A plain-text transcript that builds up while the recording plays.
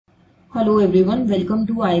Hello everyone, welcome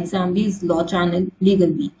to iExamB's Law Channel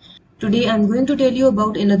Legal B. Today I'm going to tell you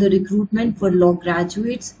about another recruitment for law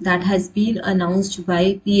graduates that has been announced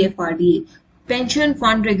by PFRDA. Pension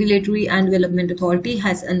Fund Regulatory and Development Authority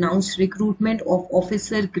has announced recruitment of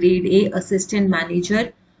Officer Grade A Assistant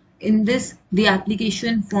Manager. In this, the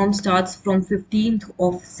application form starts from 15th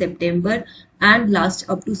of September and lasts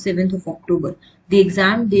up to 7th of October. The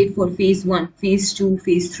exam date for Phase 1, Phase 2,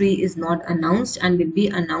 Phase 3 is not announced and will be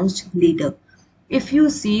announced later. If you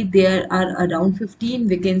see, there are around 15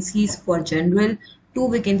 vacancies for general,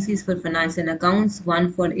 2 vacancies for finance and accounts,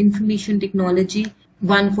 1 for information technology,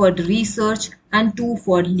 1 for research and 2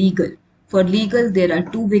 for legal. For legal, there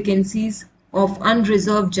are 2 vacancies of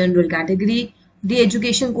unreserved general category. The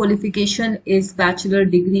education qualification is bachelor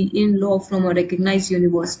degree in law from a recognized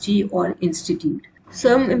university or institute.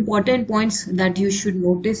 Some important points that you should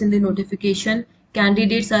notice in the notification: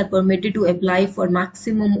 candidates are permitted to apply for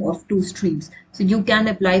maximum of 2 streams. So you can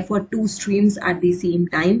apply for 2 streams at the same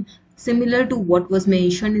time, similar to what was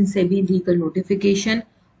mentioned in SEBI legal notification.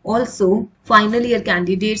 Also, final year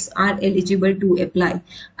candidates are eligible to apply.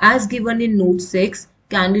 As given in Note 6,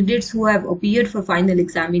 candidates who have appeared for final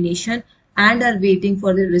examination and are waiting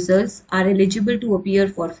for the results are eligible to appear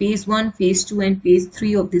for Phase 1, Phase 2 and Phase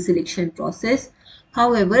 3 of the selection process.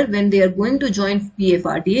 However, when they are going to join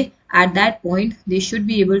PFRDA, at that point, they should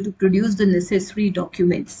be able to produce the necessary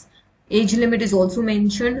documents. Age limit is also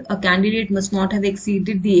mentioned. A candidate must not have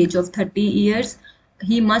exceeded the age of 30 years.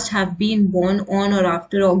 He must have been born on or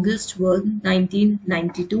after August 1,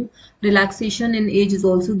 1992. Relaxation in age is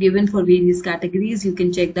also given for various categories. You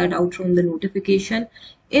can check that out from the notification.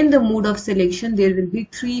 In the mode of selection, there will be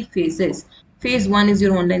 3 phases. Phase 1 is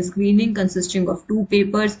your online screening consisting of 2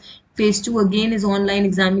 papers. Phase 2 again is online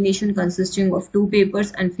examination consisting of 2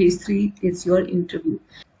 papers, and Phase 3 is your interview.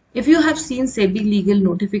 If you have seen SEBI legal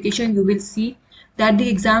notification, you will see that the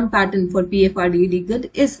exam pattern for PFRDA legal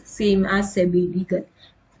is same as SEBI legal.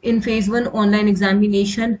 In Phase 1 online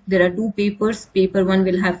examination, there are 2 papers. Paper 1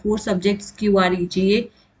 will have 4 subjects: QRE, GA,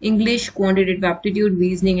 English, quantitative aptitude,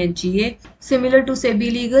 reasoning and GA. Similar to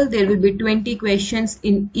SEBI legal, there will be 20 questions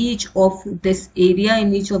in each of this area,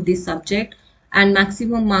 in each of this subject, and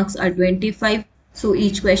maximum marks are 25. So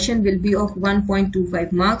each question will be of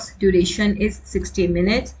 1.25 marks. Duration is 60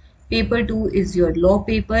 minutes. Paper 2 is your law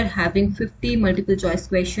paper having 50 multiple choice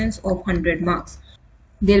questions of 100 marks.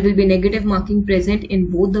 There will be negative marking present in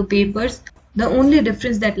both the papers. The only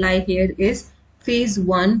difference that lie here is Phase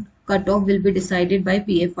 1 cutoff will be decided by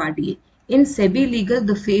PFRDA. In SEBI legal,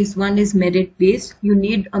 the Phase 1 is merit based. You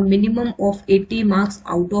need a minimum of 80 marks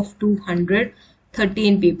out of 200, 30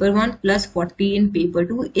 in paper 1 plus 40 in paper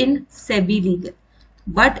 2 in SEBI legal.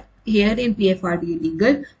 But here in PFRDA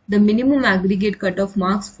legal, the minimum aggregate cutoff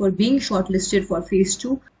marks for being shortlisted for Phase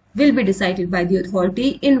 2 will be decided by the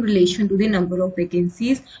authority in relation to the number of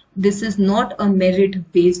vacancies. This is not a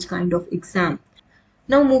merit based kind of exam.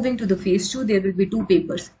 Now moving to the Phase 2, there will be 2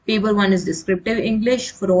 papers. Paper 1 is descriptive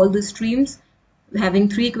English for all the streams, having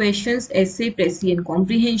 3 questions: essay, précis and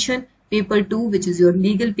comprehension. Paper 2, which is your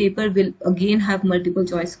legal paper, will again have multiple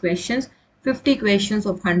choice questions, 50 questions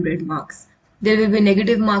of 100 marks. There will be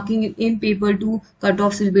negative marking in paper 2.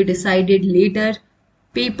 Cutoffs will be decided later.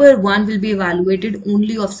 Paper 1 will be evaluated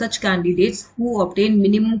only of such candidates who obtain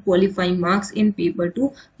minimum qualifying marks in paper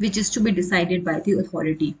 2, which is to be decided by the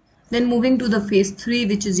authority. Then moving to the Phase 3,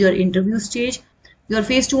 which is your interview stage. Your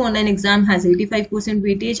Phase 2 online exam has 85%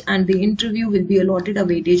 weightage and the interview will be allotted a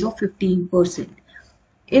weightage of 15%.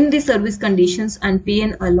 In the service conditions and pay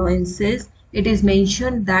and allowances, it is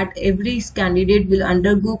mentioned that every candidate will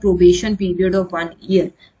undergo probation period of 1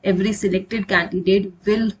 year. Every selected candidate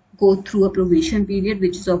will go through a probation period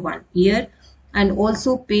which is of 1 year. And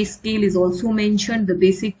also pay scale is also mentioned. The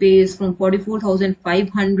basic pay is from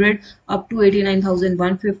 44,500 up to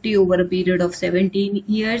 89,150 over a period of 17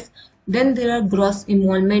 years. Then there are gross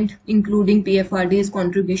emolument, including PFRDA's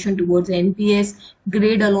contribution towards NPS,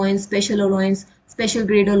 grade allowance, special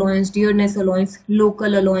grade allowance, dearness allowance,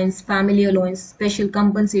 local allowance, family allowance, special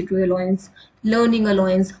compensatory allowance, learning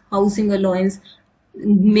allowance, housing allowance,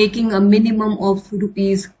 making a minimum of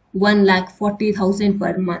rupees 1,40,000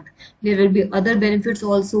 per month. There will be other benefits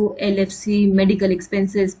also: LFC, medical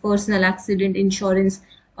expenses, personal accident insurance,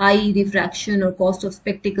 eye refraction or cost of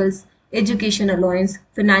spectacles, education allowance,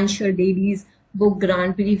 financial dailies, book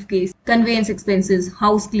grant, briefcase, conveyance expenses,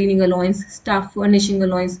 house cleaning allowance, staff furnishing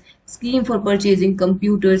allowance, scheme for purchasing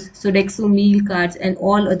computers, Sodexo meal cards, and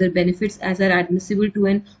all other benefits as are admissible to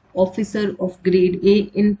an officer of grade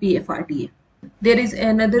A in PFRDA. There is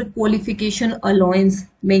another qualification allowance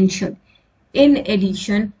mentioned. In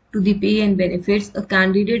addition, to the pay and benefits, a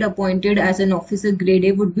candidate appointed as an officer grade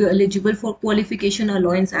A would be eligible for qualification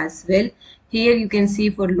allowance as well. Here you can see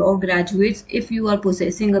for law graduates, if you are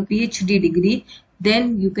possessing a PhD degree,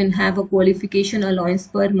 then you can have a qualification allowance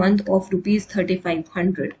per month of rupees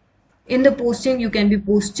 3,500. In the posting, you can be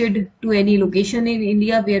posted to any location in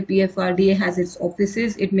India where PFRDA has its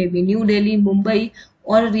offices. It may be New Delhi, Mumbai,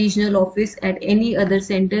 or a regional office at any other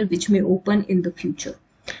center which may open in the future.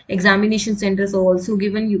 Examination centers are also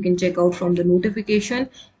given. You can check out from the notification.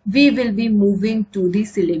 We will be moving to the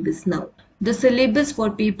syllabus now. The syllabus for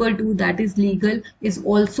paper 2, that is legal, is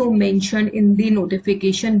also mentioned in the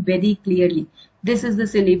notification very clearly. This is the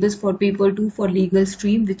syllabus for paper 2 for legal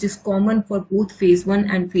stream, which is common for both phase 1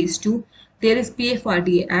 and phase 2. There is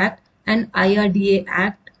PFRDA Act and IRDA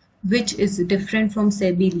Act, which is different from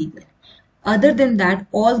SEBI legal. Other than that,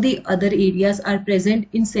 all the other areas are present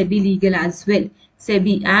in SEBI legal as well.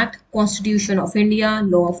 SEBI Act, Constitution of India,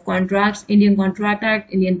 Law of Contracts, Indian Contract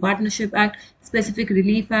Act, Indian Partnership Act, Specific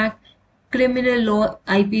Relief Act, Criminal Law,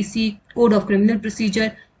 IPC, Code of Criminal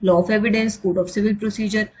Procedure, Law of Evidence, Code of Civil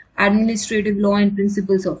Procedure, Administrative Law and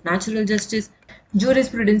Principles of Natural Justice,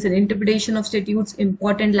 Jurisprudence and Interpretation of Statutes,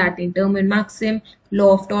 Important Latin Term and Maxim,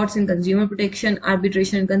 Law of Torts and Consumer Protection,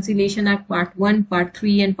 Arbitration and Conciliation Act, Part 1, Part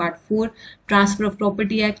 3 and Part 4, Transfer of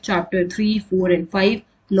Property Act, Chapter 3, 4 and 5,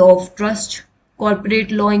 Law of Trust,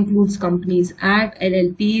 Corporate Law includes Companies Act,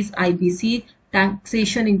 LLPs, IBC,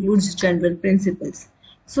 Taxation includes General Principles.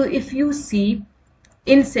 So if you see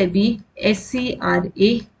in SEBI,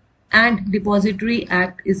 SCRA and Depository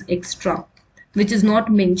Act is extra, which is not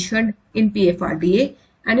mentioned in PFRDA,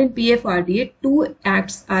 and in PFRDA 2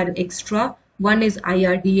 acts are extra. One is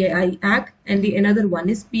IRDAI Act and the another one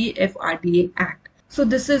is PFRDA Act. So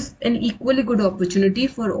this is an equally good opportunity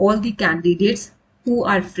for all the candidates who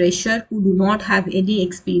are fresher, who do not have any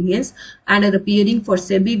experience and are appearing for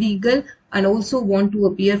SEBI legal and also want to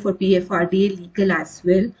appear for PFRDA legal as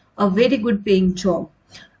well. A very good paying job.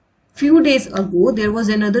 Few days ago, there was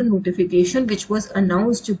another notification which was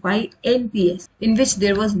announced by NPS, in which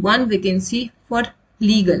there was one vacancy for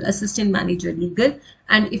legal, assistant manager legal,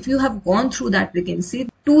 and if you have gone through that vacancy,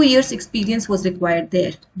 2 years experience was required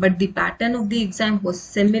there, but the pattern of the exam was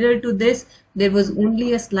similar to this. There was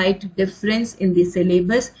only a slight difference in the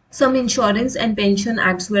syllabus. Some insurance and pension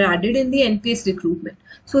acts were added in the NPS recruitment.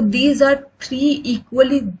 So these are 3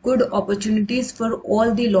 equally good opportunities for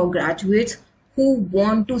all the law graduates who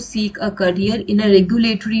want to seek a career in a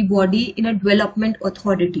regulatory body, in a development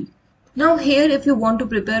authority. Now here, if you want to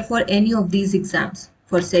prepare for any of these exams,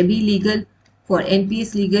 for SEBI legal, for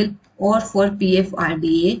NPS legal, or for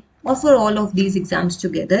PFRDA, or for all of these exams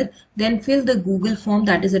together, then fill the Google form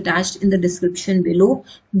that is attached in the description below.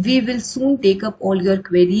 We will soon take up all your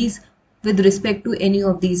queries with respect to any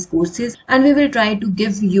of these courses, and we will try to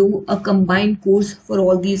give you a combined course for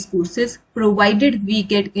all these courses, provided we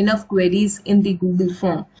get enough queries in the Google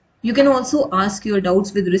form. You can also ask your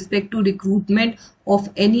doubts with respect to recruitment of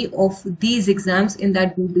any of these exams in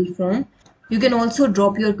that Google form. You can also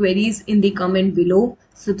drop your queries in the comment below.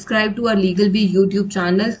 Subscribe to our LegalBee YouTube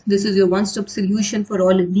channel. This is your one-stop solution for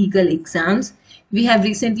all legal exams. We have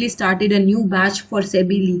recently started a new batch for SEBI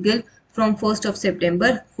Legal from 1st of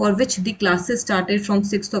September, for which the classes started from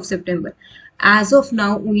 6th of September. As of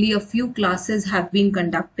now, only a few classes have been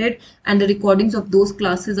conducted and the recordings of those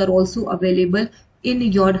classes are also available in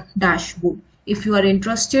your dashboard. If you are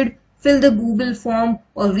interested, fill the Google form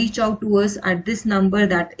or reach out to us at this number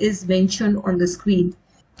that is mentioned on the screen.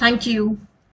 Thank you.